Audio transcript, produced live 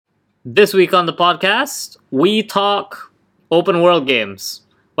This week on the podcast, we talk open world games.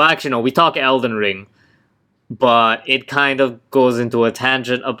 Well, actually, no, we talk Elden Ring, but it kind of goes into a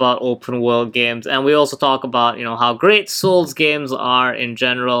tangent about open world games, and we also talk about how great Souls games are in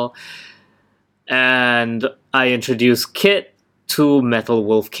general. And I introduce Kit to Metal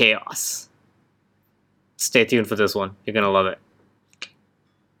Wolf Chaos. Stay tuned for this one; you're gonna love it.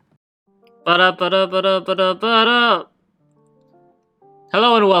 Ba-da-ba-da-ba-da-ba-da-ba-da.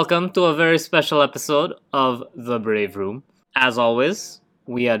 Hello and welcome to a very special episode of The Brave Room. As always,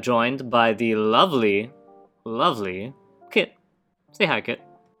 we are joined by the lovely Kit. Say hi, Kit.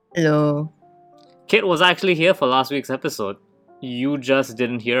 Hello. Kit was actually here for last week's episode. You just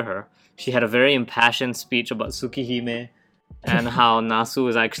didn't hear her. She had a very impassioned speech about Tsukihime and how Nasu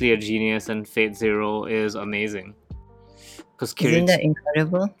is actually a genius and Fate Zero is amazing. Isn't that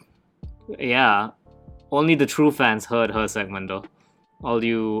incredible? Yeah. Only the true fans heard her segment though. All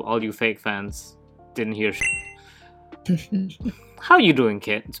you fake fans didn't hear How you doing,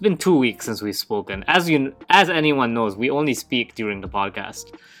 Kit? It's been 2 weeks since we've spoken. As anyone knows, we only speak during the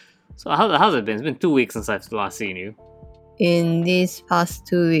podcast. So how's it been? It's been 2 weeks since I've last seen you. In these past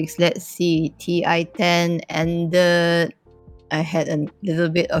 2 weeks, let's see, TI10 ended. I had a little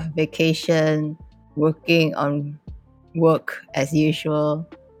bit of vacation, working on work as usual.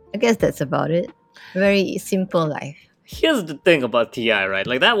 I guess that's about it. Very simple life. Here's the thing about TI, right?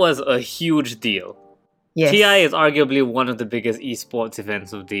 Like, that was a huge deal. Yes. TI is arguably one of the biggest esports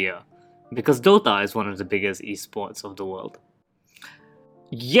events of the year, because Dota is one of the biggest esports of the world.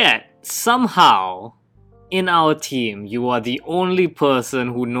 Yet, somehow, in our team, you are the only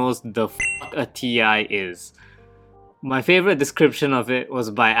person who knows the fuck a TI is. My favorite description of it was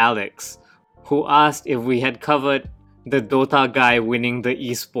by Alex, who asked if we had covered the Dota guy winning the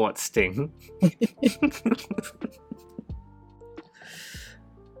esports thing.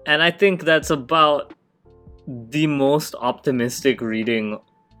 And I think that's about the most optimistic reading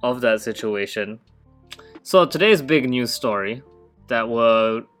of that situation. So today's big news story that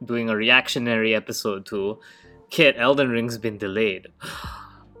we're doing a reactionary episode to, Kit, Elden Ring's been delayed.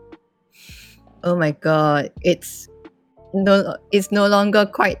 Oh my god, it's no longer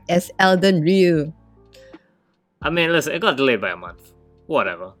quite as Elden Ring. I mean, listen, it got delayed by a month.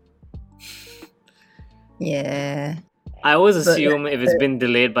 Whatever. Yeah. I always assume if it's been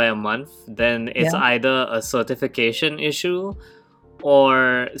delayed by a month, then it's either a certification issue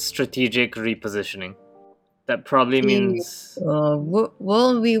or strategic repositioning. That probably means...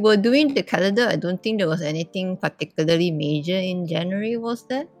 Well, we were doing the calendar. I don't think there was anything particularly major in January, was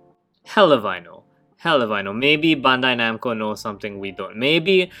there? Hell if I know. Maybe Bandai Namco knows something we don't.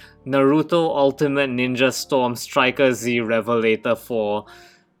 Maybe Naruto Ultimate Ninja Storm Striker Z Revelator 4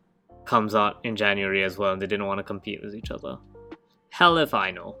 comes out in January as well, and they didn't want to compete with each other. Hell if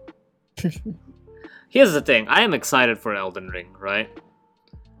I know. Here's the thing, I am excited for Elden Ring, right?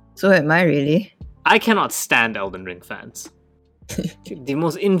 So am I really. I cannot stand Elden Ring fans. The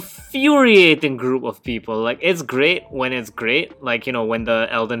most infuriating group of people. Like, it's great when it's great. Like, when the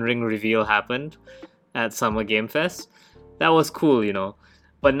Elden Ring reveal happened at Summer Game Fest. That was cool,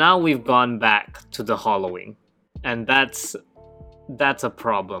 But now we've gone back to the hollowing. And that's a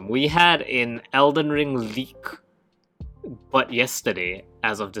problem. We had an Elden Ring leak, but yesterday,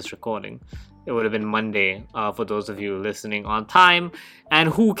 as of this recording. It would have been Monday for those of you listening on time. And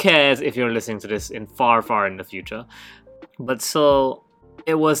who cares if you're listening to this in far, far in the future. But so,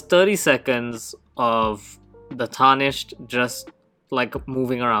 it was 30 seconds of the Tarnished just like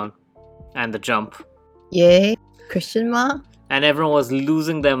moving around. And the jump. Yay? Question mark? And everyone was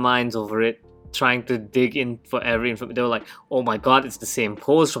losing their minds over it. Trying to dig in for every information. They were like, oh my god, it's the same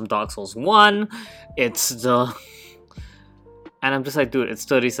pose from Dark Souls 1. It's the... And I'm just like, dude, it's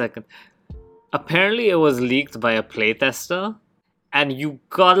 30 seconds. Apparently it was leaked by a playtester. And you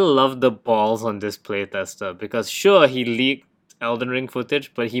gotta love the balls on this playtester. Because sure, he leaked Elden Ring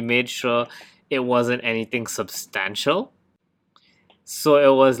footage, but he made sure it wasn't anything substantial. So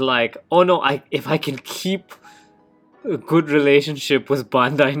it was like, oh no, if I can keep a good relationship with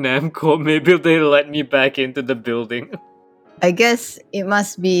Bandai Namco, maybe they'll let me back into the building. I guess it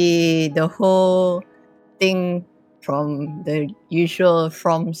must be the whole thing from the usual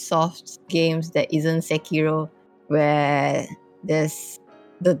FromSoft games that isn't Sekiro, where there's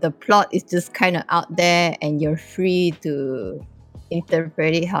the plot is just kind of out there and you're free to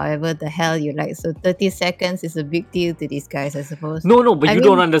interpret it however the hell you like. So 30 seconds is a big deal to these guys, I suppose. No, but you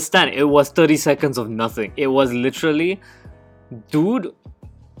don't understand. It was 30 seconds of nothing. It was literally, dude,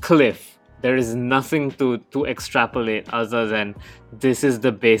 cliff. There is nothing to extrapolate other than this is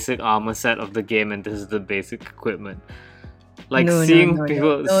the basic armor set of the game and this is the basic equipment. Like no, seeing no, no,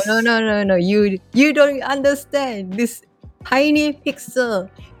 people. no, no, no, no, no. You don't understand. This tiny pixel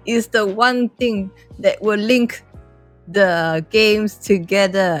is the one thing that will link the games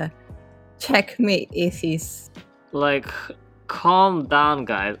together. Checkmate Aces. Like, calm down,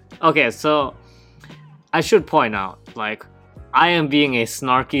 guys. Okay, so I should point out, like, I am being a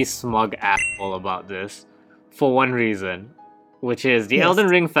snarky, smug asshole about this for one reason, which is the Yes. Elden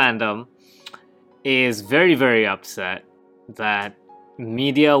Ring fandom is very, very upset that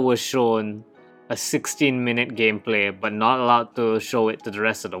media was shown a 16-minute gameplay but not allowed to show it to the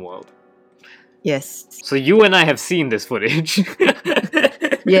rest of the world. Yes. So you and I have seen this footage.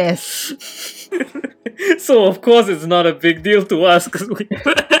 Yes. So of course it's not a big deal to us because we...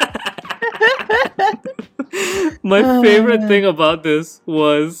 My favorite thing about this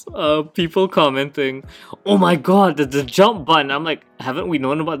was people commenting, "Oh my god, the jump button!" I'm like, haven't we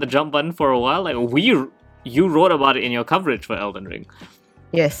known about the jump button for a while? Like you wrote about it in your coverage for Elden Ring,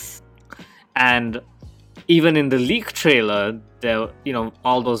 Yes. and even in the leak trailer, there,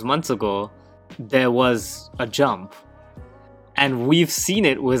 all those months ago, there was a jump, and we've seen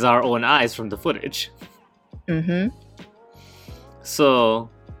it with our own eyes from the footage. Mm-hmm. So,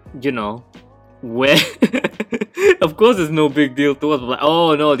 where of course it's no big deal to us, but like,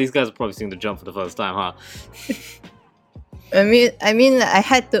 oh no, these guys are probably seeing the jump for the first time, huh? I mean, I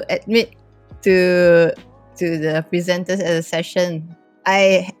had to admit to the presenters at the session,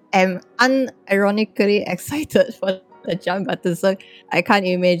 I am unironically excited for the jump button. So I can't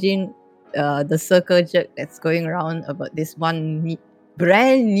imagine the circle jerk that's going around about this one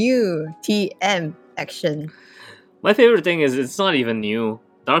brand new TM action. My favorite thing is it's not even new.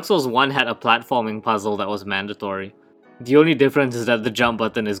 Dark Souls 1 had a platforming puzzle that was mandatory. The only difference is that the jump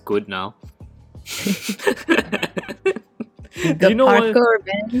button is good now. The parkour,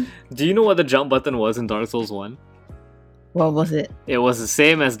 man. Do you know what the jump button was in Dark Souls 1? What was it? It was the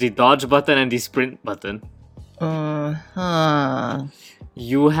same as the dodge button and the sprint button.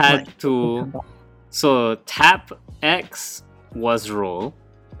 You had to... So, tap X was roll.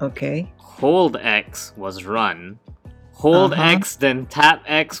 Okay. Hold X was run. Hold X, then tap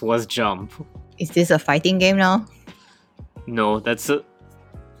X was jump. Is this a fighting game now? No, that's a...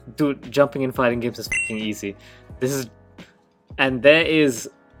 Dude, jumping in fighting games is fucking easy. And there is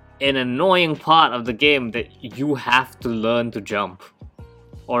an annoying part of the game that you have to learn to jump.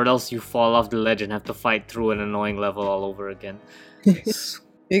 Or else you fall off the ledge and have to fight through an annoying level all over again.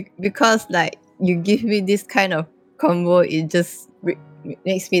 Because, like, you give me this kind of combo, it just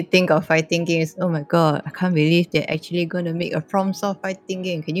makes me think of fighting games. Oh my god, I can't believe they're actually going to make a FromSoft fighting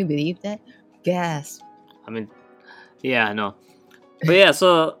game. Can you believe that? Gasp. I mean, yeah, I know. But yeah,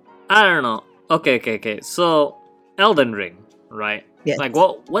 so, I don't know. Okay. So, Elden Ring, right? Yes. Like,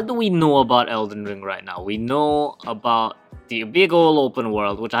 what do we know about Elden Ring right now? We know about the big old open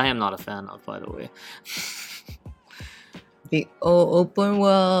world, which I am not a fan of, by the way. Big old open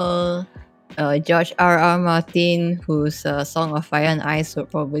world. George R.R. Martin, whose Song of Fire and Ice will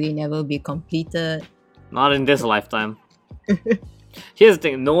probably never be completed. Not in this lifetime. Here's the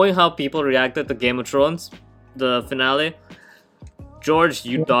thing, knowing how people reacted to Game of Thrones, the finale, George,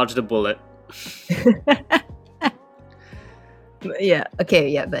 you dodged a bullet. Yeah, okay,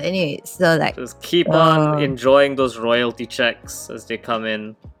 yeah, but anyway, so like... Just keep on enjoying those royalty checks as they come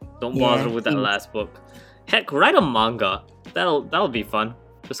in. Don't bother with that last book. Heck, write a manga. That'll be fun.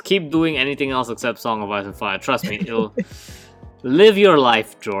 Just keep doing anything else except Song of Ice and Fire. Trust me, it'll... Live your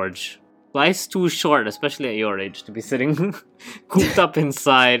life, George. Life's too short, especially at your age, to be sitting cooped up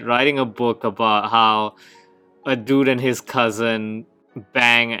inside, writing a book about how a dude and his cousin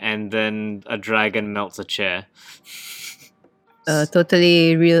bang and then a dragon melts a chair.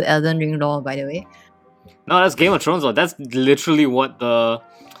 Totally real Elden Ring lore, by the way. No, that's Game of Thrones lore. That's literally what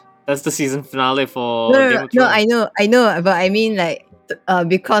that's the season finale for Game of Thrones. No, I know, but I mean like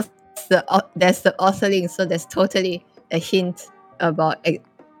because there's the author link, so there's totally a hint about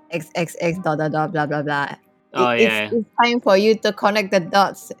XXX blah blah blah. It's time for you to connect the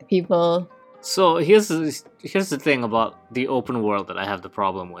dots, people. So here's the thing about the open world that I have the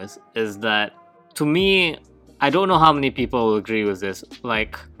problem with, is that to me, I don't know how many people will agree with this.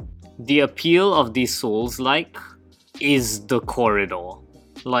 Like, the appeal of these Souls-like is the corridor.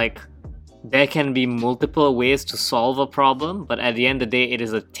 Like, there can be multiple ways to solve a problem, but at the end of the day, it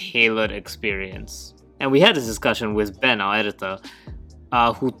is a tailored experience. And we had this discussion with Ben, our editor,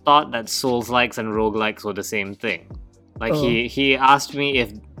 who thought that Souls-likes and roguelikes were the same thing. Like, he asked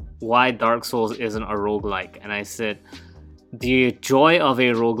me why Dark Souls isn't a roguelike, and I said, the joy of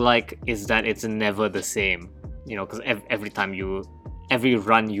a roguelike is that it's never the same. Because every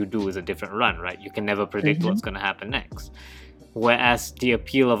run you do is a different run, right? You can never predict what's going to happen next. Whereas the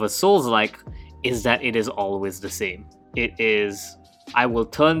appeal of a Souls-like is that it is always the same. It is, I will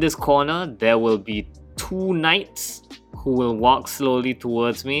turn this corner, there will be 2 knights who will walk slowly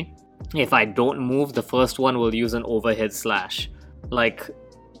towards me. If I don't move, the first one will use an overhead slash. Like,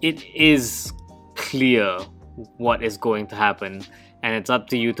 it is clear what is going to happen, and it's up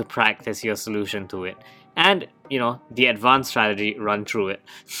to you to practice your solution to it. And, the advanced strategy, run through it.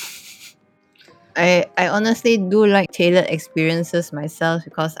 I honestly do like tailored experiences myself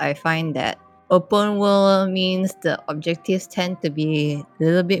because I find that open world means the objectives tend to be a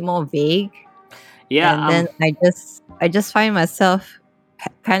little bit more vague. Yeah, And then I just find myself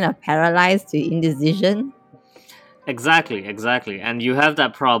kind of paralyzed to indecision. exactly. And you have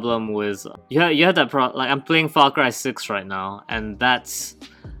that problem with you have that like I'm playing Far Cry 6 right now, and that's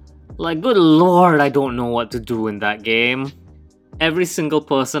like, good lord, I don't know what to do in that game. Every single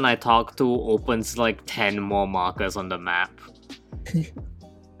person I talk to opens like 10 more markers on the map.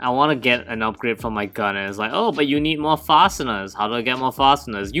 I want to get an upgrade from my gun, and it's like, oh, but you need more fasteners. How do I get more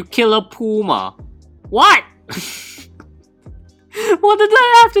fasteners? You kill a puma. What? What did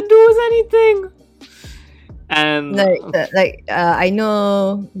that have to do with anything? And I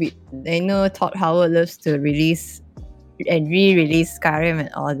know Todd Howard loves to release and re-release Skyrim and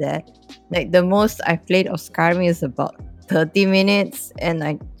all that. Like, the most I played of Skyrim is about 30 minutes, and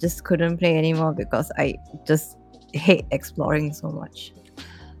I just couldn't play anymore because I just hate exploring so much.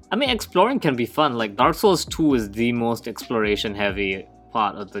 I mean, exploring can be fun. Like, Dark Souls 2 is the most exploration heavy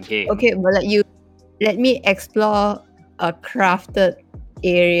part of the game. Okay, but let me explore a crafted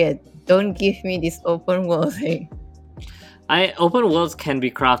area. Don't give me this open world thing. Open worlds can be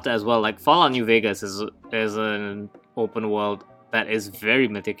crafted as well. Like, Fallout New Vegas is an open world that is very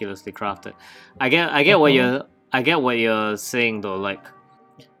meticulously crafted. I get what you're saying though. Like,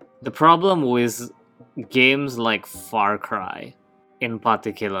 the problem with games like Far Cry in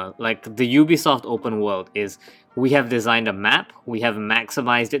particular, like the Ubisoft open world, is we have designed a map, we have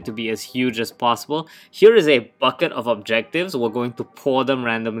maximized it to be as huge as possible. Here is a bucket of objectives, we're going to pour them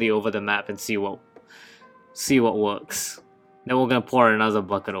randomly over the map and see what works. Then we're going to pour another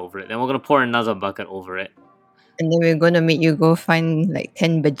bucket over it. Then we're going to pour another bucket over it. And then we're going to make you go find like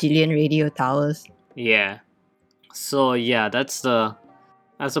 10 bajillion radio towers. Yeah. So yeah, that's the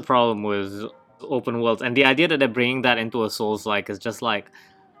problem with open worlds, and the idea that they're bringing that into a Souls-like is just like,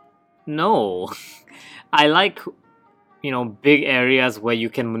 no. I like, big areas where you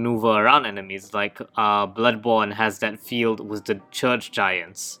can maneuver around enemies. Like, Bloodborne has that field with the church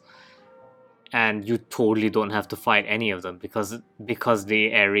giants, and you totally don't have to fight any of them because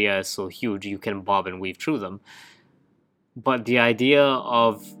the area is so huge, you can bob and weave through them. But the idea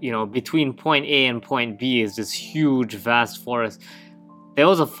of, between point A and point B is this huge, vast forest. There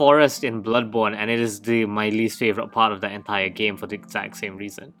was a forest in Bloodborne, and it is my least favorite part of the entire game for the exact same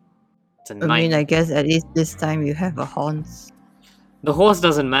reason. It's a nightmare. I guess at least this time you have a horse. The horse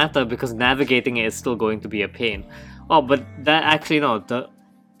doesn't matter because navigating it is still going to be a pain. Oh, but that actually, no,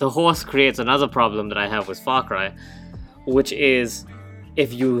 the horse creates another problem that I have with Far Cry, which is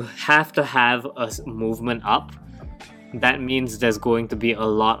if you have to have a movement up, that means there's going to be a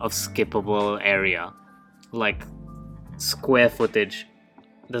lot of skippable area, like square footage.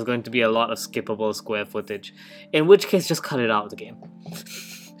 There's going to be a lot of skippable square footage, in which case just cut it out of the game.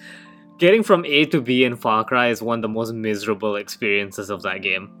 Getting from A to B in Far Cry is one of the most miserable experiences of that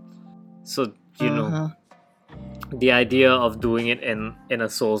game. So, the idea of doing it in a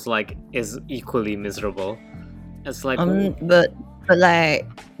Souls-like is equally miserable. It's like... But like,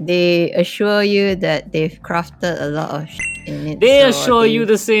 they assure you that they've crafted a lot of shit in it. They assure you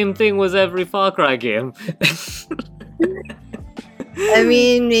the same thing with every Far Cry game. I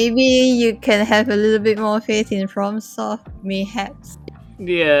mean, maybe you can have a little bit more faith in FromSoft, mayhaps.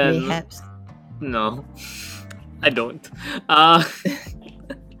 Yeah. Mayhaps. No, I don't.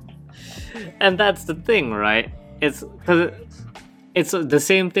 And that's the thing, right? It's the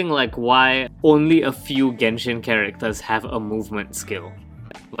same thing like why only a few Genshin characters have a movement skill.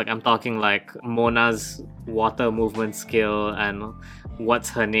 Like, I'm talking like Mona's water movement skill, and what's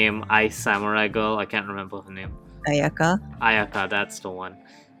her name? Ice Samurai Girl? I can't remember her name. Ayaka, that's the one.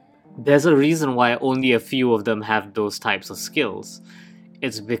 There's a reason why only a few of them have those types of skills.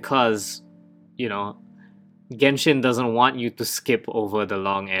 It's because, Genshin doesn't want you to skip over the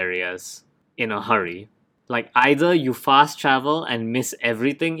long areas in a hurry. Like, either you fast travel and miss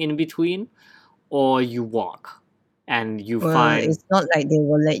everything in between, or you walk and you find... It's not like they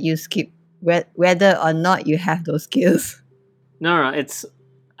will let you skip whether or not you have those skills. No, it's...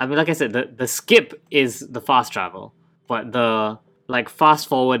 I mean, like I said, the skip is the fast travel, but the fast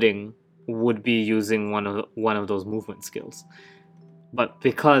forwarding would be using one of those movement skills. But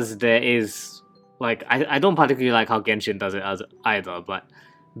because there is like I don't particularly like how Genshin does it as either, but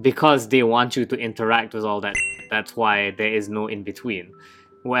because they want you to interact with all that, that's why there is no in between.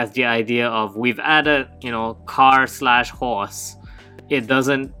 Whereas the idea of we've added, car/horse, it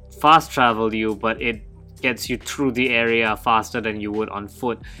doesn't fast travel you, but it gets you through the area faster than you would on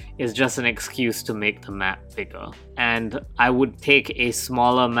foot, is just an excuse to make the map bigger. And I would take a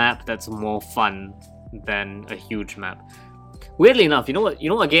smaller map that's more fun than a huge map. Weirdly enough, you know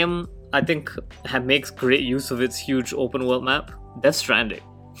what game I think makes great use of its huge open world map? Death Stranding.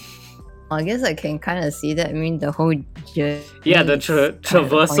 I guess I can kind of see that. I mean, the whole journey. Yeah, the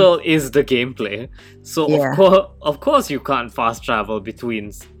traversal is the gameplay. So Yeah. of course you can't fast travel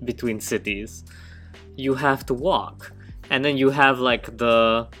between cities. You have to walk. And then you have like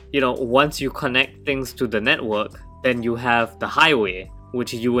once you connect things to the network, then you have the highway,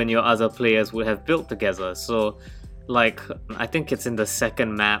 which you and your other players would have built together. So like, I think it's in the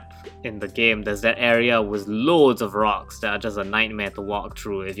second map in the game, there's that area with loads of rocks that are just a nightmare to walk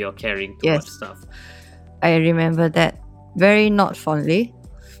through if you're carrying too much Yes. stuff. I remember that very not fondly.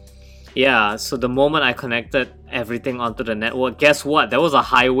 Yeah, so the moment I connected everything onto the network, guess what? There was a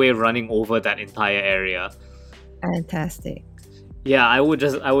highway running over that entire area. Fantastic. Yeah, I would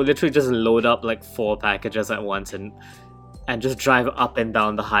literally just load up like 4 packages at once and just drive up and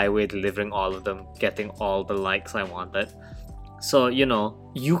down the highway, delivering all of them, getting all the likes I wanted. So,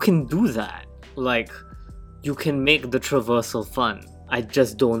 you can do that. Like, you can make the traversal fun. I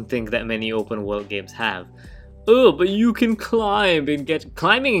just don't think that many open world games have. Oh, but you can climb and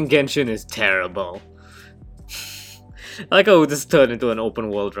climbing in Genshin is terrible. Like, oh, this turned into an open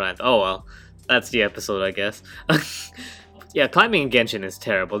world rant. Oh well, that's the episode, I guess. Yeah, climbing in Genshin is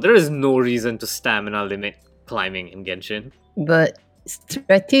terrible. There is no reason to stamina limit climbing in Genshin. But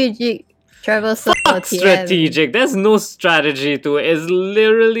strategic traversal Fuck TM. strategic. There's no strategy to it. It's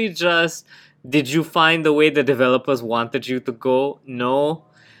literally just, did you find the way the developers wanted you to go? No.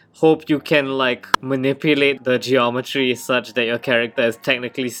 Hope you can like manipulate the geometry such that your character is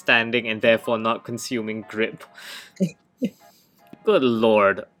technically standing and therefore not consuming grip. Good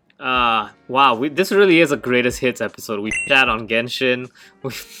lord. Wow, this really is a greatest hits episode. We chat on Genshin.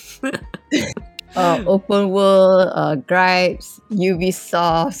 Open world, gripes,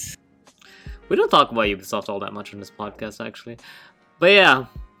 Ubisoft. We don't talk about Ubisoft all that much on this podcast, actually. But yeah,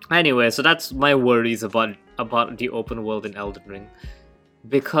 anyway, so that's my worries about the open world in Elden Ring.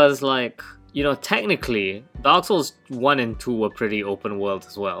 Because, like, technically, Dark Souls 1 and 2 were pretty open world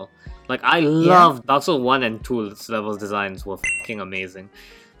as well. Like, I love Dark Souls 1 and 2 levels designs were fucking amazing.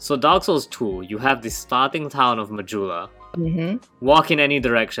 So Dark Souls 2, you have the starting town of Majula. Mm-hmm. Walk in any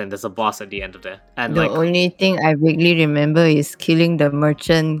direction, there's a boss at the end of there. And The like, only thing I vaguely remember is killing the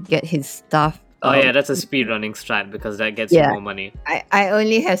merchant, get his stuff. oh yeah, that's a speedrunning strat because that gets you more money. I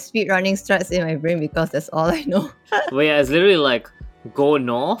only have speedrunning strats in my brain because that's all I know. But yeah, it's literally like, go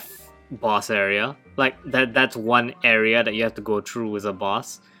north, boss area. Like that's one area that you have to go through as a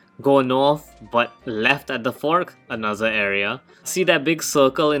boss. Go north, but left at the fork, another area. See that big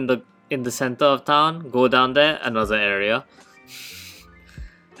circle in the center of town? Go down there, another area.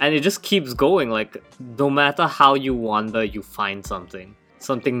 And it just keeps going. Like, no matter how you wander, you find something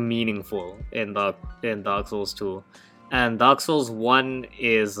meaningful in Dark Souls 2. And Dark Souls 1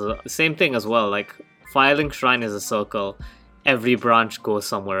 is the same thing as well. Like, Firelink Shrine is a circle. Every branch goes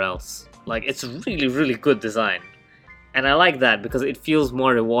somewhere else. Like, it's really, really good design. And I like that because it feels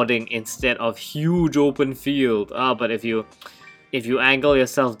more rewarding instead of huge open field. But if you angle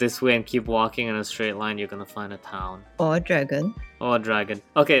yourself this way and keep walking in a straight line, you're gonna find a town. Or a dragon. Or a dragon.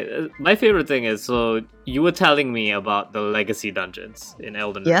 Okay, my favorite thing is, so you were telling me about the legacy dungeons in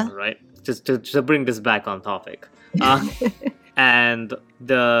Elden Ring, right? Just to bring this back on topic. And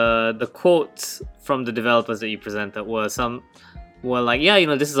the quotes from the developers that you presented were like,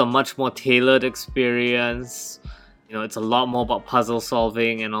 yeah, this is a much more tailored experience. It's a lot more about puzzle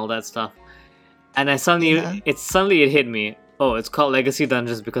solving and all that stuff. And I suddenly it hit me. Oh, it's called Legacy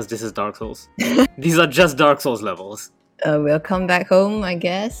Dungeons because this is Dark Souls. These are just Dark Souls levels. Welcome back home, I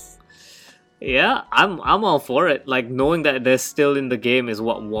guess. Yeah, I'm all for it. Like, knowing that they're still in the game is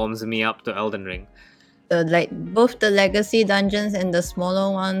what warms me up to Elden Ring. Both the legacy dungeons and the smaller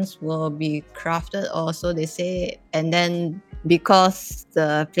ones will be crafted, or so they say. And then because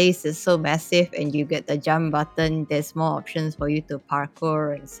the place is so massive and you get the jump button, there's more options for you to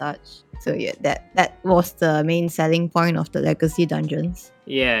parkour and such. So yeah, that was the main selling point of the legacy dungeons.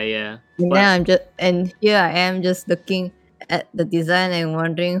 Yeah. And here I am just looking at the design and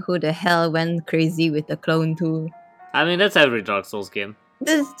wondering who the hell went crazy with the clone tool. I mean, that's every Dark Souls game.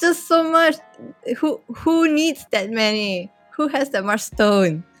 There's just so much. Who needs that many? Who has that much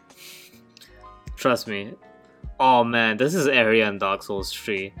stone? Trust me. Oh man, this is area in Dark Souls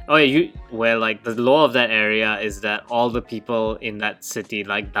 3. Oh yeah, where like the law of that area is that all the people in that city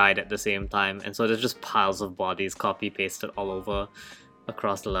like died at the same time, and so there's just piles of bodies copy pasted all over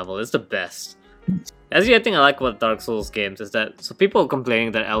across the level. It's the best. As the other thing I like about Dark Souls games is that so people are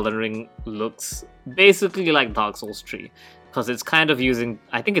complaining that Elden Ring looks basically like Dark Souls 3 because it's kind of using,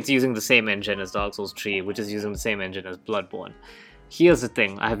 I think it's using the same engine as Dark Souls 3, which is using the same engine as Bloodborne. Here's the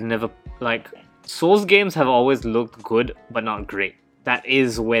thing, I have never like Souls games have always looked good but not great. That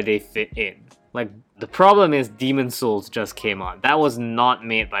is where they fit in. Like the problem is Demon Souls just came out. That was not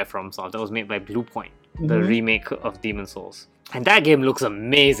made by FromSoft. That was made by Bluepoint, the remake of Demon Souls. And that game looks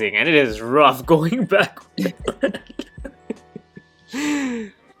amazing, and it is rough going back.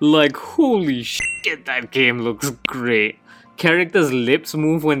 Like, holy shit, that game looks great. Characters' lips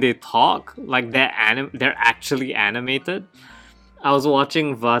move when they talk, like they're actually animated. I was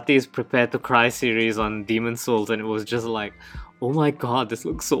watching Vati's Prepare to Cry series on Demon Souls, and it was just like, oh my god, this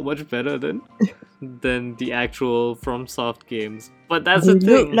looks so much better than the actual FromSoft games. But that's They the thing.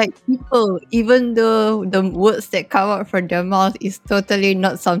 look like people, even though the words that come out from their mouth is totally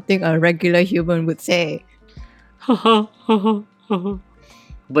not something a regular human would say.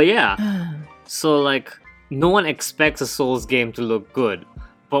 But yeah, so like no one expects a Souls game to look good,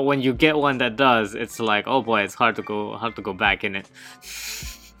 but when you get one that does, it's like, oh boy, it's hard to go back in it.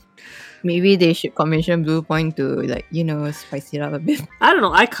 Maybe they should commission Bluepoint to like, spice it up a bit. I don't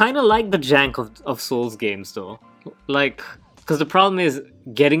know. I kind of like the jank of Souls games though, like because the problem is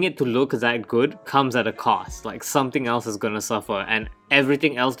getting it to look that good comes at a cost. Like something else is gonna suffer, and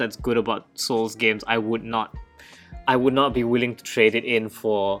everything else that's good about Souls games, I would not be willing to trade it in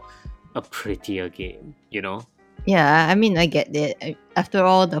for a prettier game, you know? Yeah, I mean, I get that. After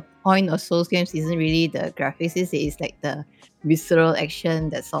all, the point of Souls games isn't really the graphics, it's like the visceral action,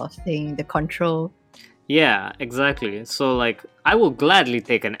 that sort of thing, the control. Yeah, exactly. So like, I will gladly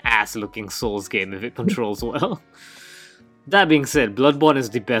take an ass-looking Souls game if it controls well. That being said, Bloodborne is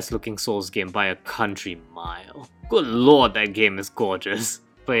the best-looking Souls game by a country mile. Good lord, that game is gorgeous.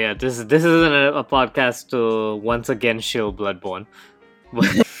 But yeah, this isn't a podcast to once again shill Bloodborne.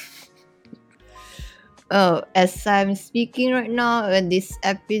 Oh, as I'm speaking right now, when this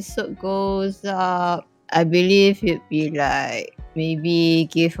episode goes up, I believe it'd be like maybe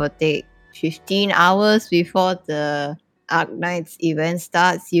give or take 15 hours before the Arknights event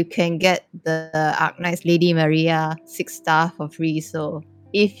starts. You can get the Arknights Lady Maria 6-star for free. So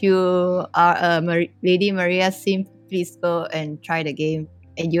if you are a Lady Maria sim, please go and try the game.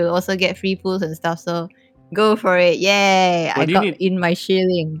 And you'll also get free pools and stuff. So go for it. Yay! I got in my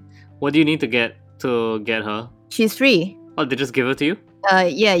shilling. What do you need to get her? She's free. Oh, they just give her to you?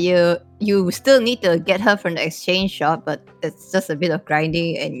 Yeah, you still need to get her from the exchange shop, but it's just a bit of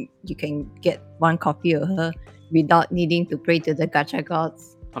grinding, and you can get one copy of her without needing to pray to the gacha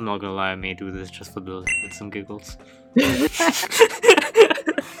gods. I'm not gonna lie, I may do this just for the shits and giggles.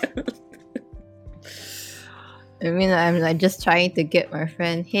 I mean, I'm like just trying to get my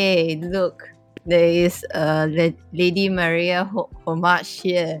friend. Hey, look, there is a Lady Maria homage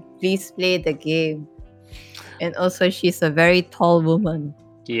here. Please play the game. And also, she's a very tall woman.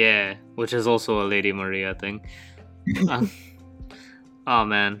 Yeah, which is also a Lady Maria thing. Oh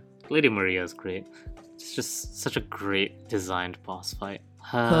man, Lady Maria is great. It's just such a great designed boss fight.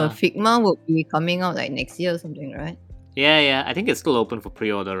 Figma will be coming out like next year or something, right? Yeah, I think it's still open for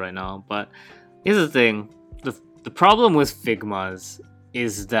pre-order right now. But here's the thing: the problem with Figmas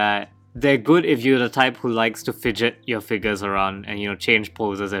is that they're good if you're the type who likes to fidget your figures around and change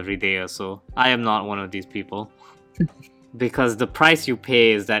poses every day or so. I am not one of these people. Because the price you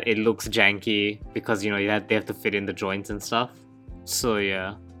pay is that it looks janky because they have to fit in the joints and stuff. So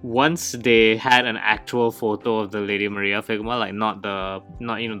yeah, once they had an actual photo of the Lady Maria Figma, like not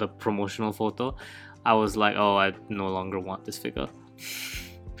the promotional photo, I was like, oh, I no longer want this figure.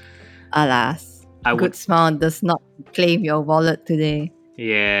 Alas, Good Smile does not claim your wallet today.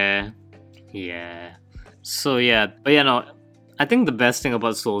 Yeah. So yeah, but I think the best thing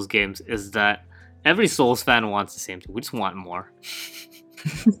about Souls games is that every Souls fan wants the same thing. We just want more.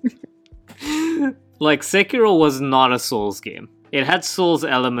 Like, Sekiro was not a Souls game. It had Souls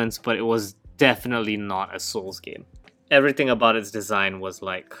elements, but it was definitely not a Souls game. Everything about its design was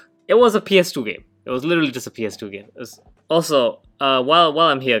like... It was a PS2 game. It was literally just a PS2 game. Also, while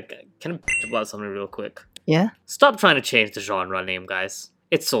I'm here, can I bitch about something real quick? Yeah? Stop trying to change the genre name, guys.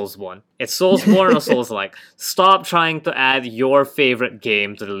 It's Soulsborne. It's Soulsborne or Souls-like. Stop trying to add your favorite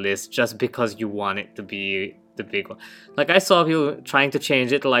game to the list just because you want it to be the big one. Like I saw people trying to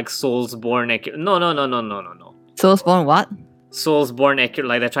change it to like Soulsborne accurate. No. Soulsborne what? Soulsborne accurate.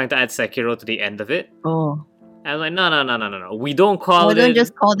 Like they're trying to add Sekiro to the end of it. Oh. I was like, no. We don't call Why it. don't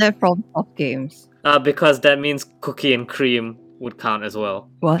just call them FromSoft games? Because that means Cookie and Cream would count as well.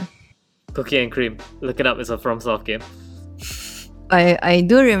 What? Cookie and Cream. Look it up. It's a FromSoft game. I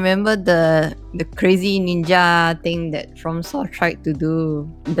do remember the crazy ninja thing that FromSoft tried to do.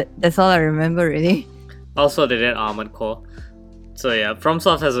 That's all I remember really. Also, they did Armored Core. So yeah,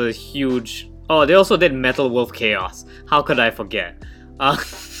 FromSoft has a huge... Oh, they also did Metal Wolf Chaos. How could I forget?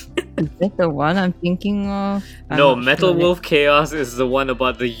 Is that the one I'm thinking of? No, Metal Wolf Chaos is the one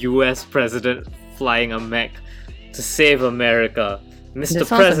about the US president flying a mech to save America. Mr. That sounds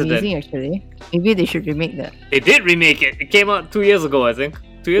President. amazing, actually. Maybe they should remake that. They did remake it. It came out 2 years ago, I think.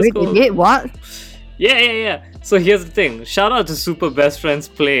 2 years Wait, ago. they did what? Yeah. So here's the thing. Shout out to Super Best Friends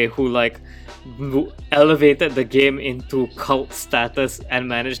Play, who like elevated the game into cult status and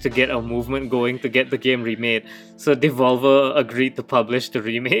managed to get a movement going to get the game remade. So Devolver agreed to publish the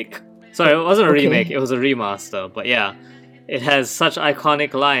remake. Sorry, it wasn't a remake, it was a remaster. But yeah, it has such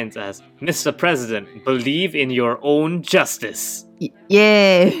iconic lines as Mr. President, believe in your own justice.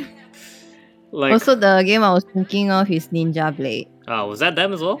 Yeah. Like, Also, the game I was thinking of is Ninja Blade. was that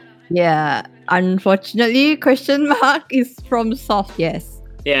them as well? Yeah. Unfortunately, question mark is FromSoft, yes.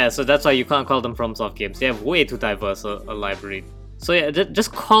 Yeah, so that's why you can't call them FromSoft games. They have way too diverse a library. So yeah,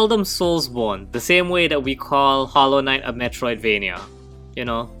 just call them Soulsborne, the same way that we call Hollow Knight a Metroidvania. You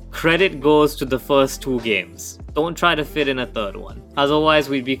know, credit goes to the first 2 games. Don't try to fit in a third one. Otherwise,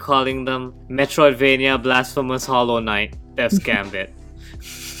 we'd be calling them Metroidvania Blasphemous Hollow Knight Death's Gambit.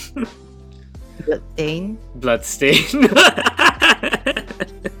 Bloodstain. Bloodstain.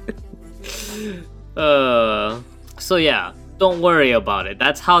 So yeah, don't worry about it.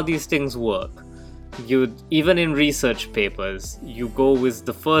 That's how these things work. Even in research papers, you go with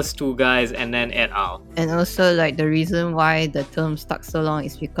the first 2 guys and then et al. And also, like, the reason why the term stuck so long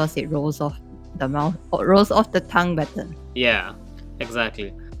is because it rolls off the mouth, or rolls off the tongue better. Yeah,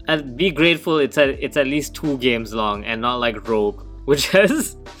 exactly. And be grateful it's at least 2 games long and not like Rogue, which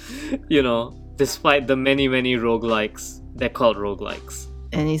has, you know, despite the many roguelikes, they're called roguelikes.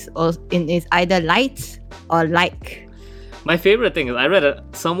 And it's either light or like. My favorite thing is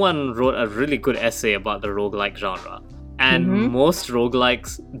someone wrote a really good essay about the roguelike genre. And most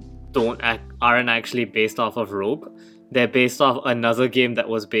roguelikes aren't actually based off of Rogue. They're based off another game that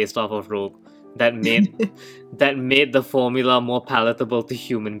was based off of Rogue that made the formula more palatable to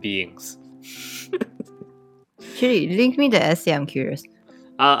human beings. Actually, link me the essay, I'm curious.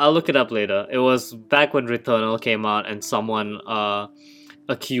 I'll look it up later. It was back when Returnal came out and someone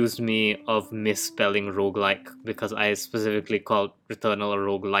accused me of misspelling roguelike because I specifically called Returnal a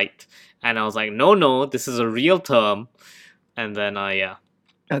roguelite. And I was like, no, this is a real term. And then, yeah.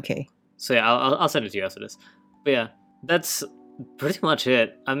 Okay. So yeah, I'll send it to you after this. But yeah, that's pretty much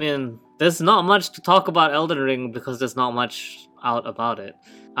it. I mean, there's not much to talk about Elden Ring because there's not much out about it.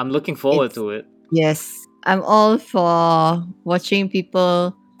 I'm looking forward to it. Yes. I'm all for watching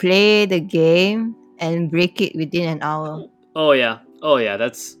people play the game and break it within an hour. Oh yeah,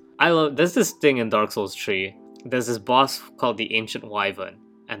 there's this thing in Dark Souls 3. There's this boss called the Ancient Wyvern,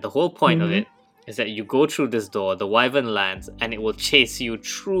 and the whole point of it is that you go through this door, the Wyvern lands, and it will chase you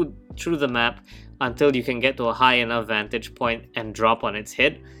through the map until you can get to a high enough vantage point and drop on its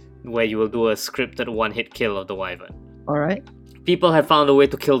head, where you will do a scripted one-hit kill of the Wyvern. Alright. People have found a way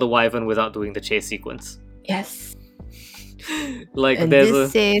to kill the Wyvern without doing the chase sequence. Yes. Like and there's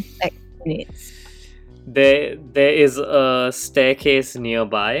this saves like minutes. There is a staircase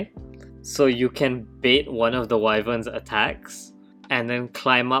nearby, so you can bait one of the Wyvern's attacks and then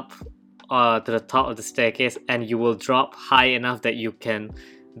climb up to the top of the staircase, and you will drop high enough that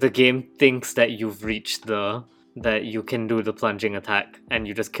the game thinks that you've reached that you can do the plunging attack, and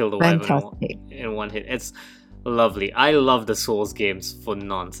you just kill the Wyvern in one hit. It's lovely. I love the Souls games for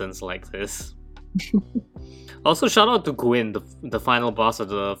nonsense like this. Also, shout out to Gwyn, the final boss of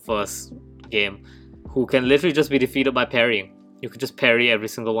the first game, who can literally just be defeated by parrying. You could just parry every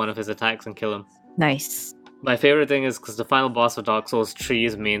single one of his attacks and kill him. Nice. My favorite thing is because the final boss of Dark Souls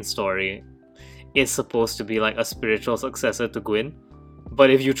 3's main story is supposed to be like a spiritual successor to Gwyn, but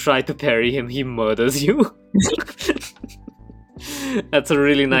if you try to parry him, he murders you. That's a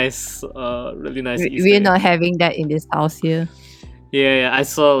really nice We're not having that in this house here. Yeah, I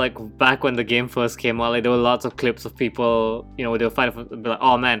saw like back when the game first came out, like there were lots of clips of people, you know, they were fighting, be like,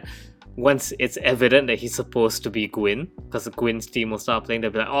 oh man, once it's evident that he's supposed to be Gwyn, because Gwyn's team will start playing,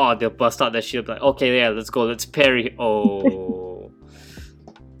 they'll be like, oh, they'll bust out their shield, like, okay, yeah, let's go, let's parry. Oh.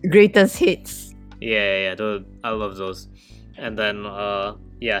 Greatest hits. Yeah. I love those. And then,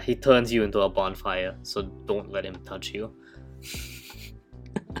 he turns you into a bonfire, so don't let him touch you.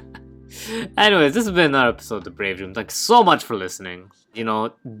 Anyways, this has been another episode of The Brave Room. Thanks so much for listening.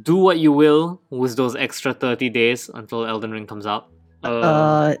 Do what you will with those extra 30 days until Elden Ring comes out.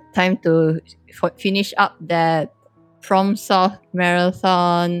 Time to finish up that FromSoft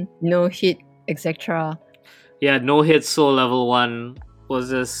marathon, no hit, etc. Yeah, no hit soul level 1. Was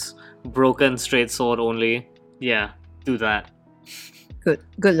this broken straight sword only? Yeah, do that.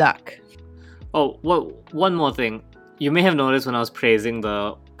 Good luck. Oh, one more thing. You may have noticed when I was praising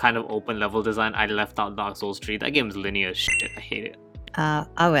the kind of open level design, I left out Dark Souls 3. That game is linear as shit. I hate it.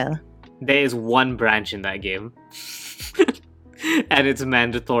 Well. There is one branch in that game. And it's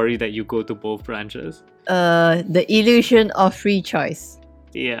mandatory that you go to both branches. The illusion of free choice.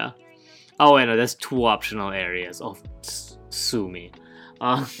 Yeah. Oh, I know, there's 2 optional areas. Oh, sue me.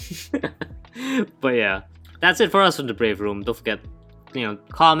 But yeah, that's it for us from The Brave Room. Don't forget,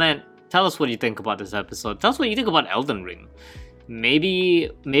 comment. Tell us what you think about this episode. Tell us what you think about Elden Ring. Maybe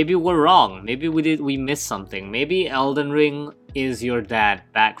we're wrong. Maybe we missed something. Maybe Elden Ring is your dad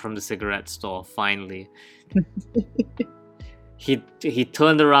back from the cigarette store, finally. He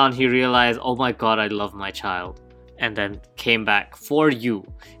turned around, he realized, oh my god, I love my child. And then came back for you.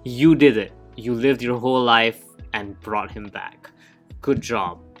 You did it. You lived your whole life and brought him back. Good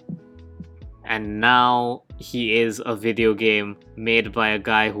job. And now he is a video game made by a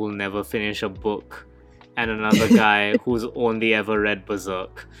guy who will never finish a book. And another guy who's only ever read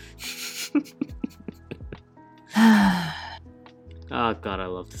Berserk. Oh god, I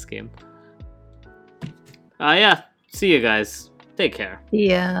love this game. Yeah. See you guys. Take care.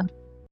 Yeah.